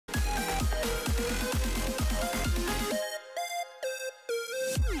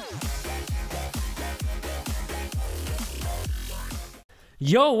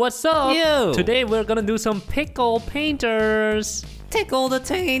Yo, what's up? Yo! Today we're gonna do some pickle painters. Tickle the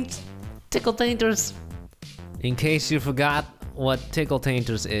taint! Tickle painters. In case you forgot what tickle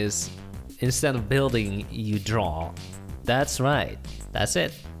painters is, instead of building, you draw. That's right. That's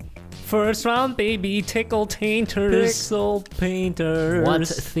it. First round, baby, tickle painters. Pixel painters. What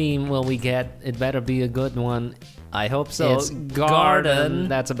theme will we get? It better be a good one. I hope so. It's garden.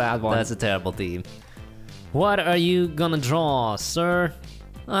 That's a bad one. That's a terrible theme. What are you gonna draw, sir?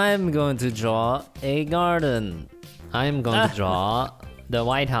 I'm going to draw a garden. I'm going to draw the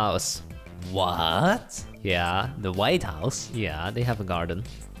White House. What? Yeah, The White House? yeah, they have a garden.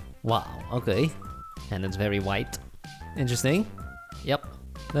 Wow, okay. And it's very white. Interesting. Yep,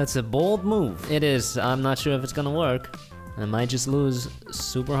 That's a bold move. it is. I'm not sure if it's gonna work. I might just lose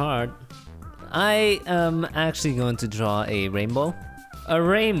super hard. I am actually going to draw a rainbow. A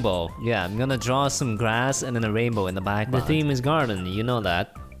rainbow. Yeah, I'm gonna draw some grass and then a rainbow in the The background. theme is garden, you know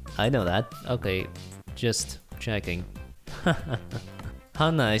that. I know that. Okay, just checking. How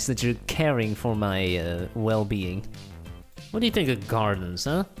nice that you're caring for my well-being. What do you think of gardens,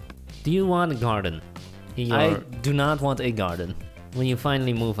 huh? Do you want a garden? In I your, do not want a garden. when you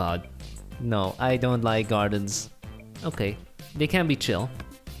finally move out. No, I don't like gardens. Okay, they can be chill,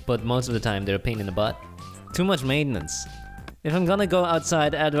 but most of the time they're a pain in the butt. Too much maintenance. If I'm gonna go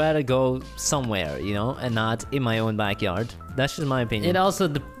outside, I'd rather go somewhere, you know, and not in my own backyard. That's just my opinion. It also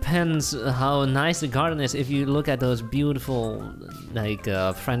depends how nice the garden is. If you look at those beautiful, like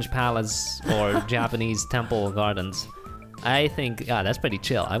French palace or Japanese temple gardens, I think, yeah, that's pretty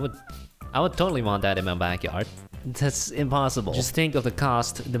chill. I would totally want that in my backyard. That's impossible. Just think of the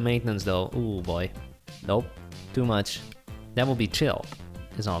cost, the maintenance, though. Ooh boy, nope, too much. that will be chill.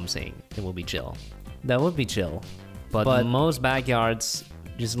 Is all I'm saying. It will be chill. That would be chill. But most backyards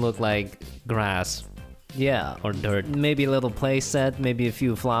just look like grass Yeah, or dirt. maybe a little play set, maybe a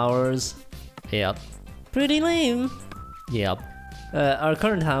few flowers. Yep. Pretty lame. Yep. Our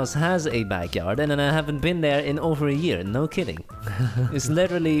current house has a backyard, and I haven't been there in over a year. No kidding. It's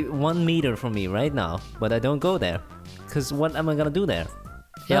literally 1 meter from me right now, but I don't go there. Cause what am I gonna do there?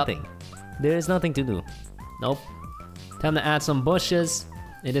 Yep. Nothing. There is nothing to do, Nope. Time to add some bushes.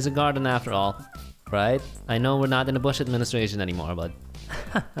 It is a garden after all. right? I know we're not in the Bush administration anymore, but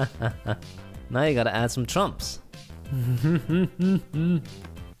Now you gotta add some trumps.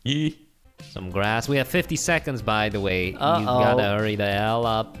 some grass. We have 50 seconds, by the way. You Uh-oh. gotta hurry the hell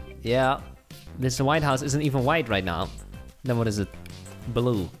up. Yeah, This White House isn't even white right now. Then what is it?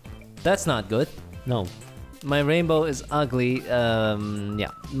 Blue. that's not good. No. My rainbow is ugly. Yeah,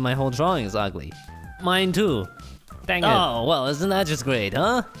 my whole drawing is ugly. Mine too. Dang it. Oh, well, isn't that just great,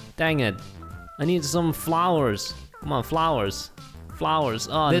 huh? Dang it. I need some flowers. Come on, flowers. Flowers.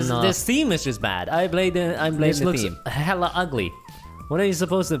 Oh, This no. this theme is just bad. I blame This the looks theme. hella ugly. What are you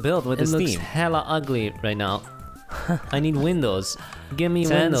supposed to build with It this looks theme? hella ugly right now. I need windows. Give me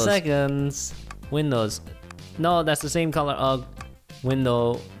 10 windows. seconds. Windows. No, that's the same color.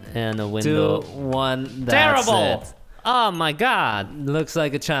 Window and a window. 2, 1. That's Terrible! it. Oh my god. Looks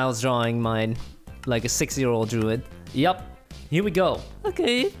like a child's drawing mine, like a 6-year-old drew it. Yep. Here we go.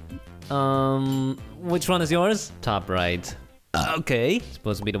 Okay. Which one is yours? Top right. Okay.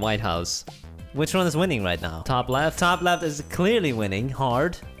 Supposed to be the White House. Which one is winning right now? Top left. Top left is clearly winning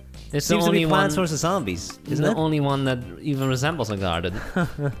hard. It's the Seems to only be Plants one. vs Zombies, isn't the it? only one that even resembles a garden.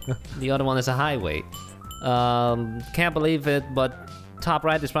 The other one is a highway. Can't believe it, but top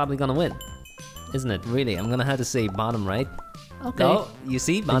right is probably gonna win, isn't it? Really, I'm gonna have to say bottom right. Okay. Oh, you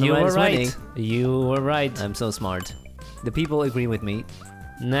see, bottom You right were is right. winning. You were right. I'm so smart. The people agree with me.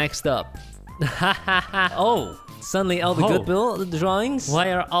 Next up. Oh, suddenly all the Oh. good drawings.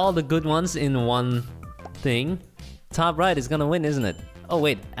 Why are all the good ones in one thing? Top right is gonna win, isn't it? Oh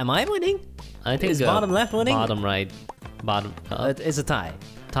wait, am I winning? I think Is bottom left winning? Bottom right. Bottom. It's a tie.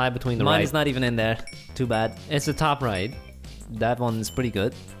 Tie between the Mine right. is not even in there. Too bad. It's the top right. That one's pretty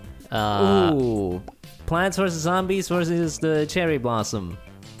good. Uh, Ooh, Plants vs Zombies versus the cherry blossom.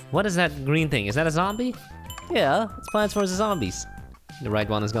 What is that green thing? Is that a zombie? Yeah, it's Plants vs Zombies. The right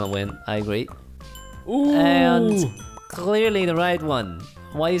one is gonna win. I agree. Ooh. And clearly the right one.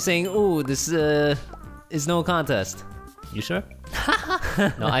 Why are you saying, ooh, this is no contest? You sure?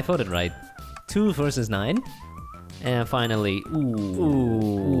 No, I voted right. 2 versus 9. And finally,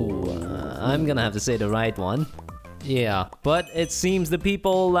 I'm gonna have to say the right one. yeah. But it seems the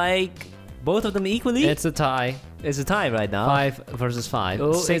people like both of them equally. It's a tie. It's a tie right now. 5 versus 5.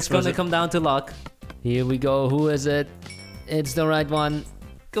 Oh, 6 it's gonna versus... come down to luck. Here we go. Who is it? It's the right one.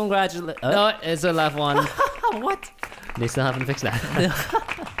 Congratulations. No, it's the left one. What? They still haven't fixed that.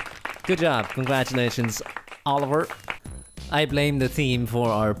 Good job. Congratulations, Oliver. I blame the team for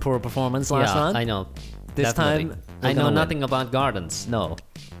our poor performance last round. I know. This Definitely. time, I know nothing about gardens. No,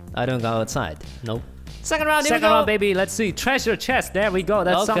 I don't go outside. Nope. Second round, Second round, baby. Let's see. Treasure chest. There we go.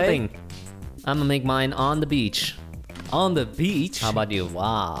 That's Okay. something. I'm gonna make mine on the beach. On the beach? How about you?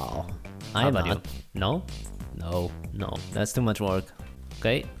 Wow. How about not. you? No? No, No. that's too much work.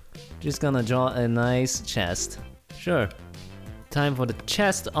 Okay. Just gonna draw a nice chest. Sure. Time for the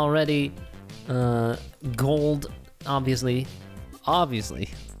chest already. Gold, obviously. Obviously.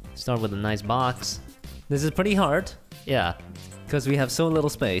 Start with a nice box. This is pretty hard, Yeah. because we have so little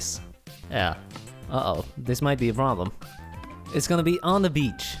space. Yeah. Uh-oh, this might be a problem. It's gonna be on the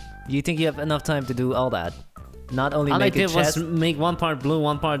beach. You think you have enough time to do all that? Not only All I make a did was chest... make one part blue,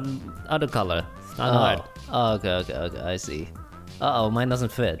 one part other color. It's not hard. Oh, okay, I see. Uh-oh, mine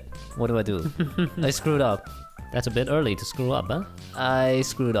doesn't fit. What do I do? I screwed up. That's a bit early to screw up, huh? I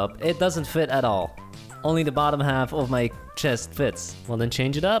screwed up. It doesn't fit at all. Only the bottom half of my chest fits. Well, then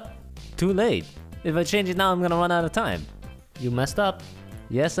change it up. Too late. If I change it now, I'm gonna run out of time. You messed up.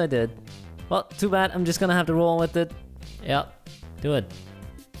 Yes, I did. Well, too bad. I'm just gonna have to roll with it. Yeah. Do it.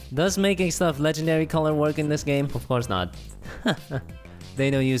 Does making stuff legendary color work in this game? Of course not. They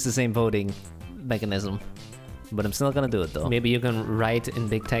don't use the same voting mechanism. But I'm still gonna do it though. Maybe you can write in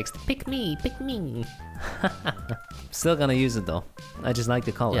big text, pick me, pick me. Still gonna use it though. I just like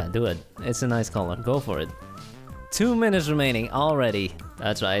the color. Yeah, do it. It's a nice color. Go for it. 2 minutes remaining already.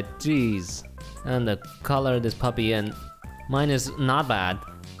 That's right. Jeez. And the color this puppy in. Mine is not bad.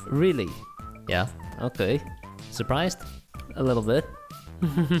 Really? Yeah. Okay. Surprised? A little bit.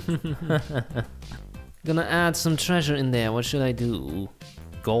 Gonna add some treasure in there. What should I do?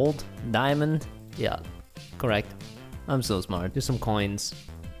 Gold? Diamond? Yeah. Correct. I'm so smart. Do some coins.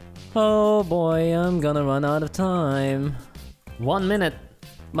 Oh boy, I'm gonna run out of time. 1 minute.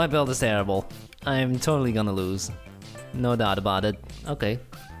 My build is terrible. I'm totally gonna lose. No doubt about it. Okay.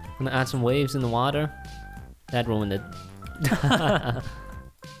 Gonna add some waves in the water. That ruined it.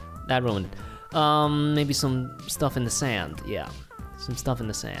 That ruined it. Maybe some stuff in the sand. Yeah. Some stuff in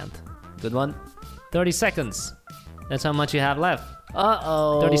the sand. Good one. 30 seconds. That's how much you have left.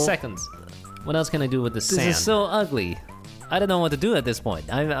 Uh-oh. 30 seconds. What else can I do with the sand? This is so ugly. I don't know what to do at this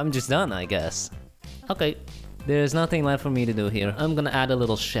point. I'm just done, I guess. Okay. There's nothing left for me to do here. I'm gonna add a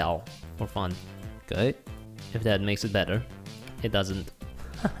little shell for fun. Good. If that makes it better. It doesn't.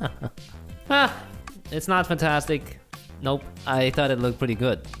 It's not fantastic. Nope. I thought it looked pretty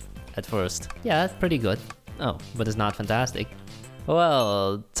good at first. Yeah, it's pretty good. Oh. But it's not fantastic.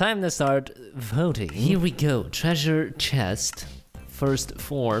 Well, time to start voting. Here we go. Treasure chest. First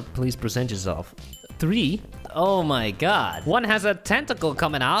 4. Please present yourself. 3. Oh my god. One has a tentacle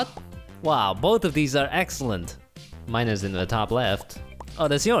coming out. Wow, both of these are excellent. Mine is in the top left. Oh,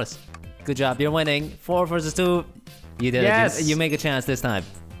 that's yours. Good job, you're winning. 4 versus 2. You did Yes. it. You make a chance this time.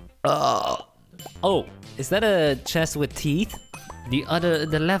 Oh, is that a chest with teeth?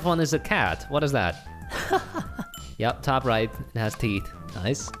 The left one is a cat. What is that? Yep, top right. It has teeth.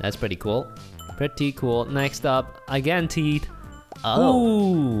 Nice. That's pretty cool. Pretty cool. Next up, again teeth. Oh.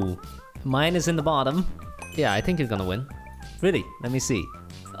 Ooh. Mine is in the bottom. Yeah, I think you're gonna win. Really? Let me see.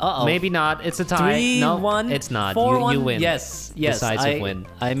 Uh-oh. Maybe not. It's a tie. 3, No, 1. it's not. 4, You 1. win. Yes. Decisive win.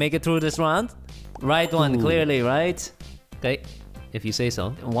 I make it through this round. Right one, Ooh. clearly, right? Okay, if you say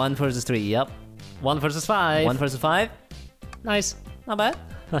so. 1 versus 3, yep. 1 versus 5. 1 versus 5. Nice. Not bad.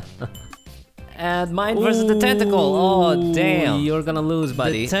 And mine versus the tentacle. Oh, damn. You're gonna lose,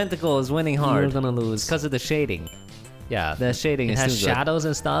 buddy. The tentacle is winning hard. You're gonna lose. Because of the shading. Yeah. The shading It is has too good. shadows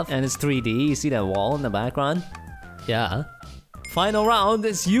and stuff. And it's 3D. You see that wall in the background? Yeah. Final round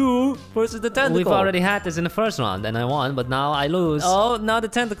is you versus the tentacle. We've already had this in the first round and I won, but now I lose. Oh, now the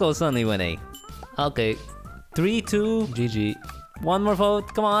tentacle is suddenly winning. Okay. 3, 2. GG. One more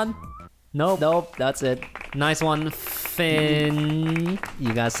vote. Come on. Nope. Nope. That's it. Nice one, Finn.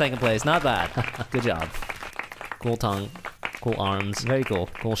 You got second place. Not bad. Good job. Cool tongue. Cool arms. Very cool.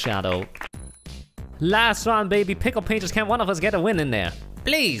 Cool shadow. Last round, baby. Pickle painters. Can one of us get a win in there?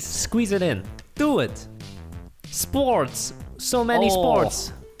 Please, squeeze it in. Do it. Sports. So many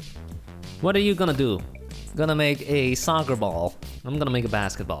sports. What are you gonna do? Gonna make a soccer ball. I'm gonna make a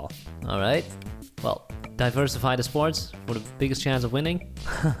basketball. All right. Well, diversify the sports for the biggest chance of winning.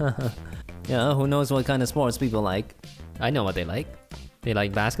 Yeah, who knows what kind of sports people like. I know what they like. They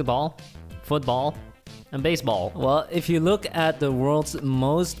like basketball, football, and baseball. Well, if you look at the world's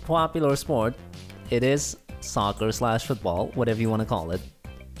most popular sport, it is soccer/football, whatever you want to call it.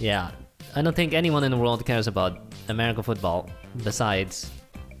 Yeah, I don't think anyone in the world cares about American football besides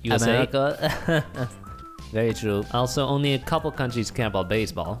USA. America. Very true. Also, only a couple countries care about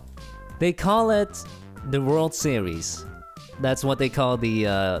baseball. They call it the World Series. That's what they call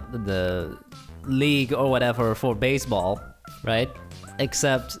the league or whatever for baseball, right?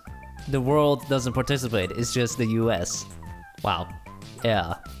 Except the world doesn't participate. It's just the US. Wow.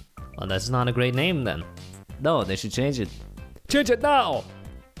 Yeah. Well, that's not a great name then. No, they should change it. Change it now!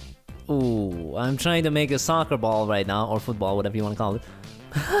 Ooh, I'm trying to make a soccer ball right now, or football, whatever you want to call it.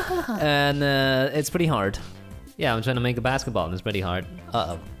 And it's pretty hard. Yeah, I'm trying to make a basketball and it's pretty hard.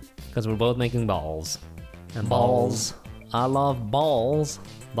 Uh-oh. Because we're both making balls. And Balls. I love balls.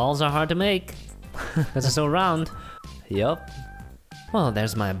 Balls are hard to make. Because they're so round. Yup. Well,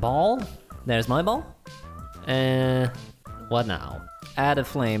 there's my ball. There's my ball. What now? Add a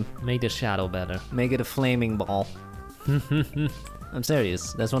flame. Make the shadow better. Make it a flaming ball. I'm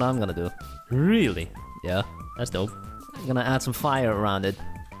serious. That's what I'm gonna do. Really? Yeah. That's dope. I'm gonna add some fire around it.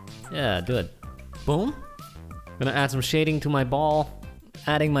 Yeah, do it. Boom. Gonna add some shading to my ball.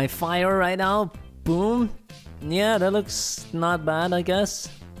 Adding my fire right now. Boom. Yeah, that looks not bad, I guess.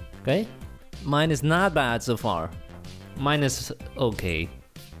 Okay? Mine is not bad so far. Mine is okay.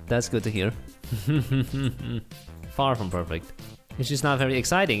 That's good to hear. Far from perfect. It's just not very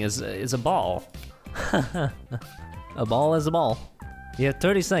exciting. It's a ball. A ball is a ball. You have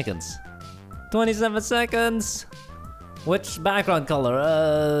 30 seconds. 27 seconds. Which background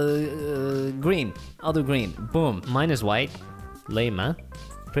color? Green. I'll do green. Boom. Mine is white. Lame, man.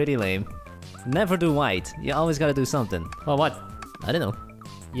 Pretty lame. Never do white. You always gotta do something. Well, what? I don't know.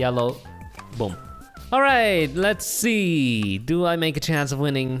 Yellow. Boom. Alright, let's see. Do I make a chance of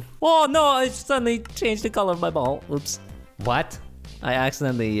winning? Oh no, I suddenly changed the color of my ball. Oops. What? I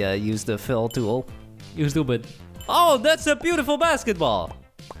accidentally used the fill tool. You stupid. Oh, that's a beautiful basketball.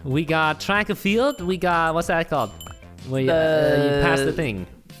 We got track and field. We got, what's that called? Where you pass the thing.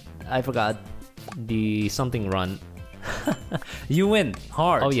 I forgot. The something run. You win.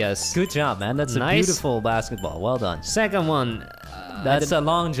 Hard. Oh, yes. Good job, man. That's a Nice. beautiful basketball. Well done. Second one. That's a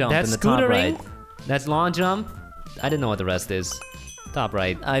long jump That's in the top scootering. right. That's long jump. I didn't know what the rest is. Top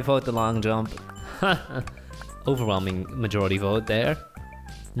right. I vote the long jump. Overwhelming majority vote there.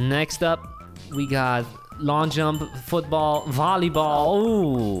 Next up, we got long jump, football, volleyball.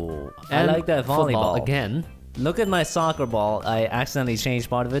 Ooh, I and like that football volleyball. again. Look at my soccer ball. I accidentally changed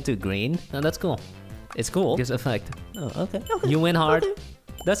part of it to green. No, that's cool. It's cool. Gives effect. Oh, okay. You win hard.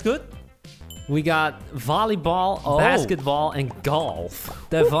 That's good. We got volleyball, Oh. basketball, and golf.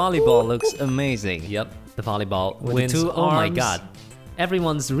 That volleyball looks amazing. Yep, the volleyball With the wins. two Oh my arms. god.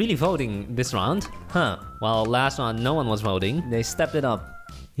 Everyone's really voting this round. Huh. Well, last round, no one was voting. They stepped it up.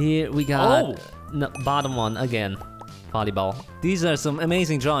 Here we got Oh. no, bottom one again. Volleyball. These are some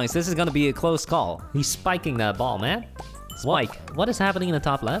amazing drawings. This is gonna be a close call. He's spiking that ball, man. Spike. What is happening in the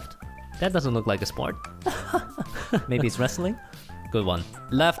top left? That doesn't look like a sport. Maybe it's wrestling. Good one.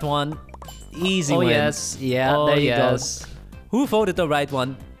 Left one. Easy Oh, win. yes. Yeah, Oh, there you yes. go. Who voted the right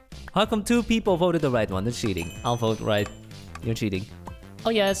one? How come 2 people voted the right one? That's cheating. I'll vote right. You're cheating. Oh,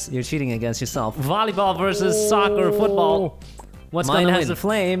 yes. You're cheating against yourself. Volleyball versus soccer, football. What's Mine gonna has win? a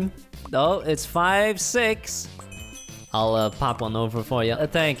flame. Oh, it's 5-6. I'll pop one over for you.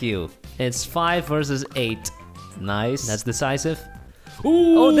 Thank you. It's 5 versus 8. Nice. That's decisive.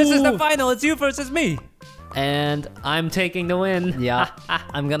 Oh, this is the final. It's you versus me. And I'm taking the win. Yeah,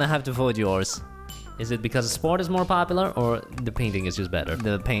 I'm gonna have to vote yours. Is it because the sport is more popular or the painting is just better?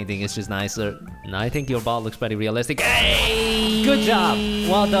 The painting is just nicer. No, I think your ball looks pretty realistic. Hey! Good job.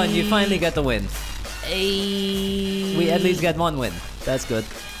 Well done. You finally get the win. Hey! We at least get 1 win. That's good.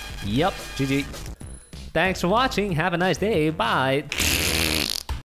 Yep. GG. Thanks for watching. Have a nice day. Bye.